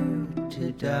are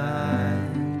to die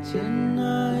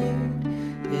tonight,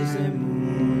 is there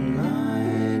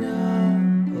moonlight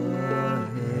up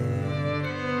ahead?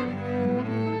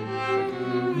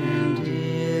 And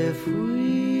if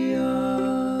we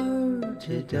are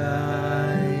to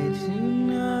die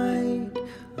tonight,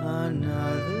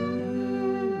 another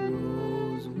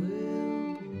rose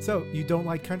will. So you don't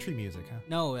like country music, huh?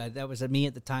 No, that was me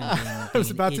at the time. I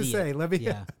was about to say, let me.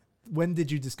 Yeah. When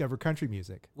did you discover country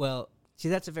music? Well, see,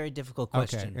 that's a very difficult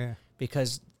question. Okay. Yeah.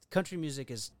 Because country music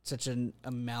is such an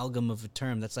amalgam of a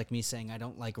term. That's like me saying I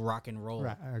don't like rock and roll.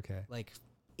 Right. Okay. Like,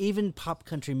 even pop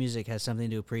country music has something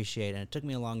to appreciate, and it took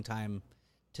me a long time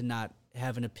to not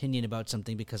have an opinion about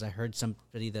something because I heard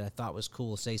somebody that I thought was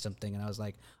cool say something, and I was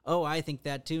like, oh, I think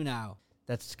that too now.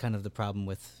 That's kind of the problem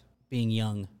with being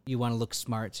young. You want to look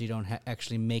smart, so you don't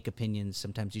actually make opinions.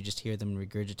 Sometimes you just hear them and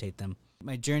regurgitate them.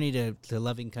 My journey to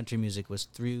loving country music was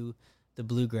through the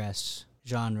bluegrass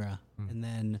genre, and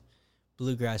then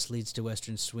bluegrass leads to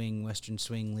western swing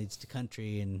leads to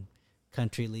country, and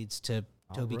country leads to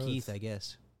All Toby roads. Keith, I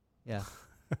guess. Yeah.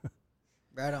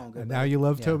 Right on. Good And now you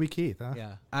love Yeah. Toby Keith, huh?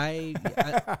 Yeah. I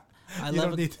You love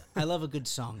don't need- I love a good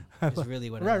song. Is really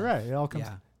what I Right. love. Right. It all comes.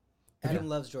 Yeah. Adam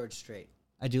loves George Strait.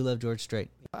 I do love George Strait.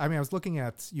 I mean, I was looking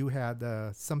at you had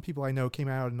Some People I Know came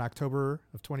out in October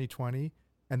of 2020,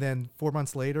 and then 4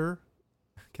 months later,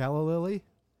 Calla Lily.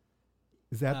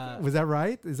 Is that was that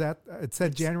right? Is that it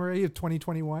said January of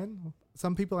 2021?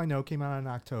 Some People I Know came out in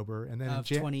October, and then Of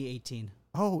 2018.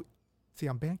 Oh, see,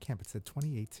 on Bandcamp it said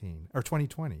 2018 or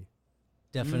 2020.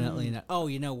 Definitely not. Oh,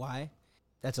 you know why?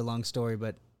 that's a long story,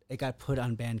 but it got put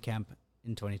on Bandcamp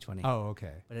in 2020. Oh,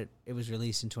 okay. But it was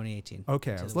released in 2018.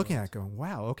 Okay, I to was the looking world. at it going,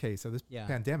 wow, okay, so this Yeah.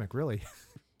 pandemic really.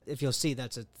 If you'll see,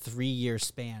 that's a 3-year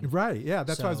span. Right, yeah,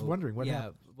 that's what I was So, wondering. What yeah,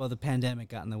 happened? well, the pandemic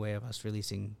got in the way of us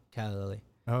releasing Calla Lily.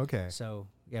 Okay. So,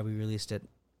 yeah, we released it.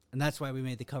 And that's why we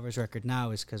made the covers record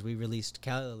now, is because we released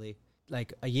Calla Lily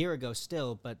like a year ago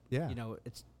still, but, Yeah. you know,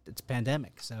 it's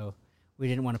pandemic, so we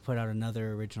didn't want to put out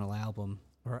another original album.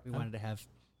 Right. We wanted to have,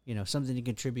 you know, something to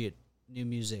contribute new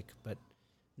music, but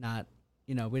not,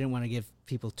 you know, we didn't want to give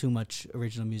people too much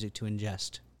original music to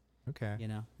ingest, Okay. you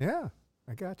know? Yeah,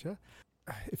 I gotcha.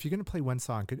 If you're going to play one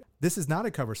song, this is not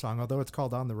a cover song, although it's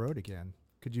called On the Road Again.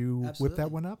 Could you whip Absolutely.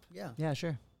 that one up? Yeah. Yeah,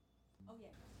 sure.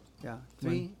 Yeah.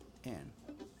 3 and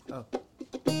oh.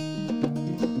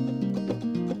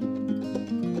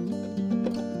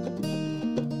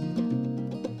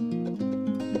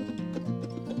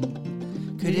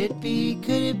 Could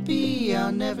it be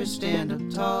I'll never stand up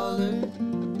taller?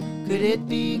 Could it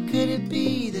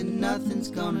be that nothing's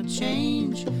gonna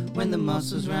change when the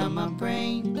muscles round my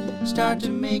brain start to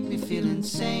make me feel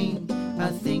insane? I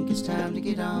think it's time to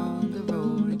get on the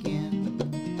road again.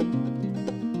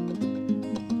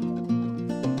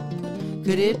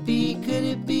 Could it be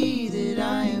that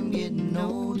I am getting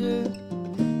older?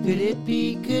 Could it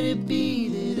be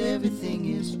that everything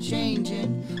is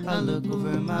changing? I look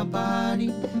over my body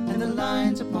and the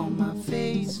lines upon my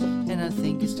face, and I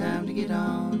think it's time to get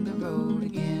on the road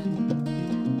again.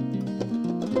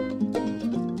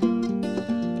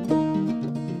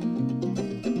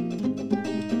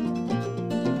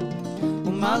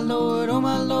 Oh my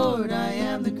Lord, I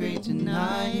am the great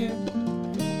denier.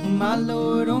 Oh my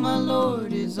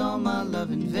Lord, is all my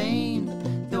love in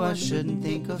vain? Though I shouldn't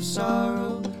think of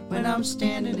sorrow when I'm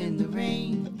standing in the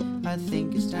rain, I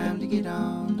think it's time to get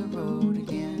on the road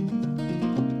again.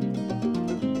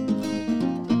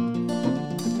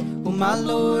 Oh my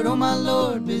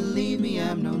Lord, believe me,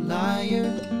 I'm no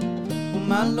liar. Oh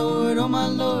my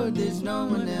Lord, there's no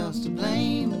one else to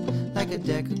blame. Like a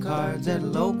deck of cards at a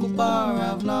local bar,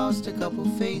 I've lost a couple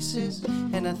faces,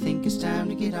 and I think it's time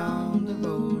to get on the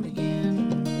road again.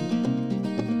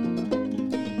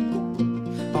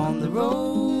 On the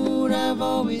road, I've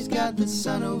always got the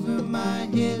sun over my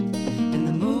head, and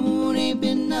the moon ain't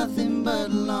been nothing but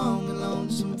a long and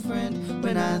lonesome friend.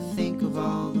 When I think of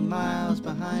all the miles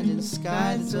behind in the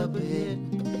sky that's up ahead,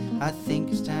 I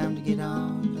think it's time to get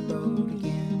on the road again.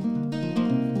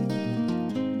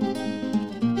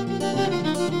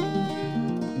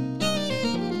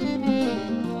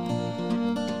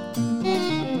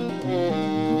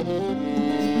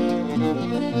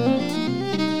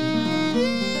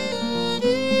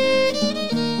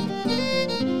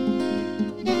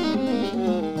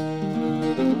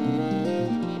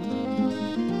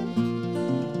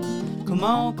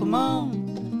 Come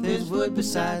on, there's wood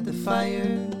beside the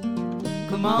fire.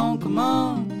 Come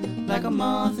on, like a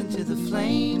moth into the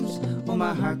flames. Oh,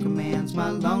 my heart commands my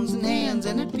lungs and hands,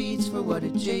 and it beats for what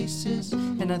it chases.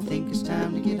 And I think it's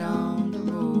time to get on the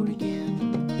road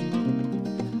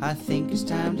again. I think it's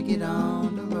time to get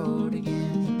on the road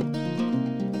again.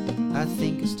 I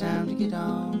think it's time to get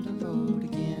on the road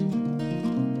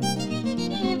again.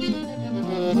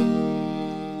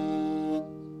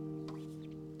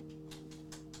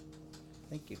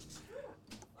 Thank you.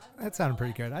 That sounded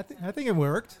pretty good. I think it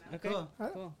worked. Okay,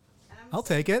 cool. I'll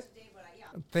take it.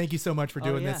 Thank you so much for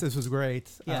doing yeah. this. This was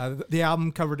great. Yeah. The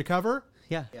album cover to cover,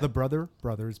 Yeah. the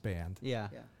Brothers Band. Yeah.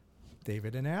 Yeah.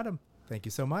 David and Adam, thank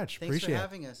you so much. Thanks Appreciate for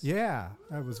having it. us. Yeah,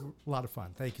 that was a lot of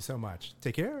fun. Thank you so much.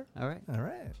 Take care. All right. All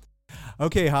right.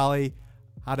 Okay, Holly,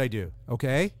 how'd I do?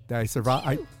 Okay, did I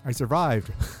survive? I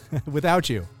survived without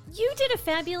you. You did a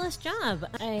fabulous job.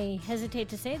 I hesitate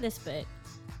to say this, but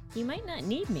you might not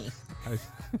need me.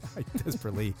 I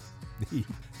desperately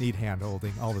need hand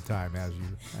holding all the time,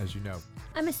 as you know.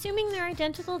 I'm assuming they're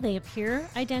identical. They appear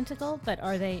identical, but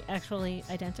are they actually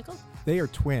identical? They are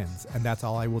twins, and that's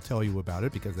all I will tell you about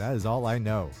it because that is all I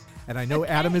know. And I know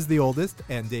Adam is the oldest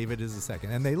and David is the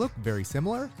second, and they look very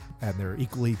similar and they're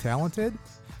equally talented.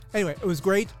 Anyway, it was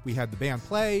great. We had the band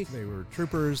play. They were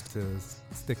troopers to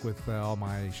stick with all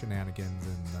my shenanigans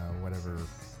and whatever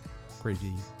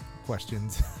crazy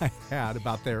questions I had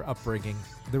about their upbringing.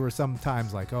 There were some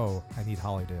times like, oh, I need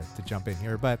Holly to jump in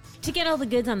here, but To get all the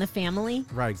goods on the family.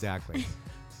 right, exactly.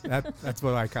 That's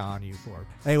what I count on you for.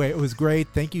 Anyway, it was great.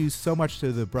 Thank you so much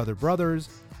to the brothers.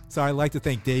 So I'd like to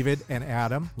thank David and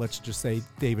Adam. Let's just say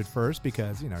David first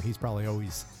because, he's probably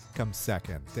always comes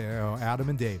second. Adam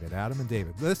and David.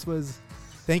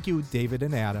 Thank you, David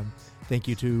and Adam. Thank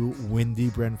you to Wendy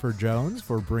Brentford Jones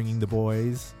for bringing the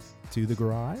boys to the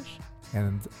garage.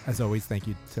 And as always, thank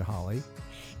you to Holly.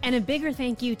 And a bigger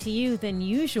thank you to you than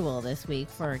usual this week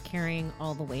for carrying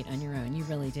all the weight on your own. You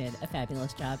really did a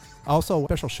fabulous job. Also, a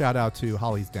special shout out to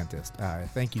Holly's dentist.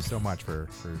 Thank you so much for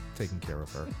taking care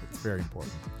of her. It's very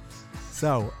important.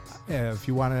 So, if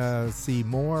you want to see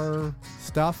more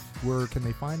stuff, where can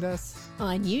they find us?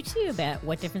 On YouTube at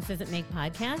What Difference Does It Make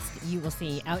podcast, you will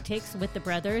see outtakes with the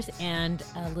brothers and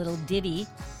a little ditty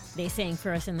they sang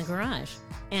for us in the garage.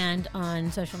 And on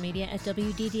social media at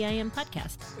WDDIM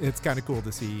Podcast. It's kind of cool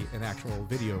to see an actual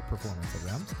video performance of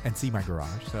them and see my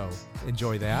garage. So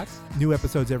enjoy that. New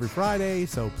episodes every Friday,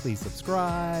 so please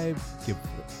subscribe. Give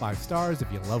 5 stars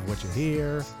if you love what you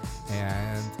hear.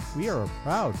 And we are a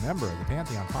proud member of the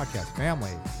Pantheon Podcast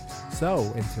family.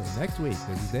 So until next week,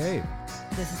 this is Dave.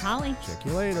 This is Holly. Check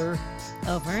you later.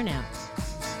 Over and out.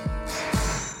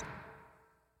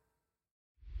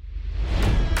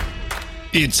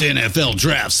 It's NFL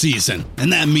draft season,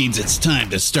 and that means it's time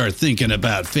to start thinking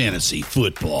about fantasy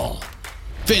football.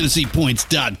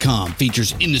 FantasyPoints.com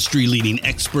features industry-leading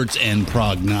experts and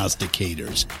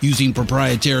prognosticators using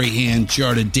proprietary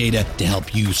hand-charted data to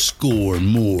help you score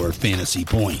more fantasy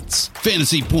points.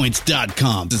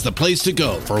 FantasyPoints.com is the place to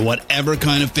go for whatever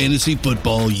kind of fantasy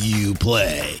football you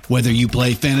play. Whether you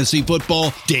play fantasy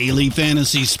football, daily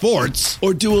fantasy sports,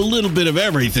 or do a little bit of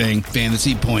everything,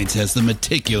 Fantasy Points has the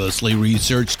meticulously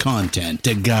researched content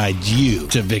to guide you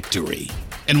to victory.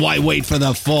 And why wait for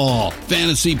the fall?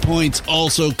 Fantasy Points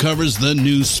also covers the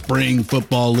new spring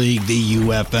football league, the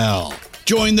UFL.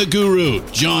 Join the guru,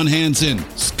 John Hansen,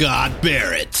 Scott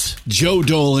Barrett, Joe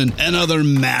Dolan, and other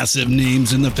massive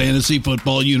names in the fantasy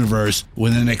football universe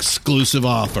with an exclusive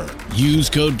offer. Use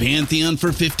code Pantheon for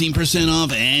 15%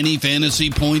 off any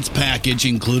Fantasy Points package,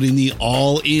 including the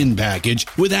all-in package,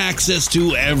 with access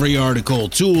to every article,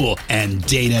 tool, and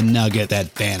data nugget that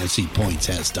Fantasy Points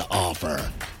has to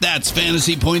offer. That's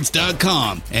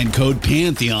FantasyPoints.com and code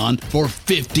Pantheon for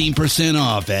 15%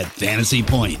 off at Fantasy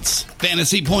Points.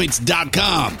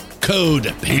 FantasyPoints.com,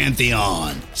 code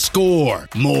Pantheon. Score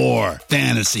more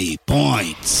fantasy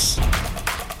points.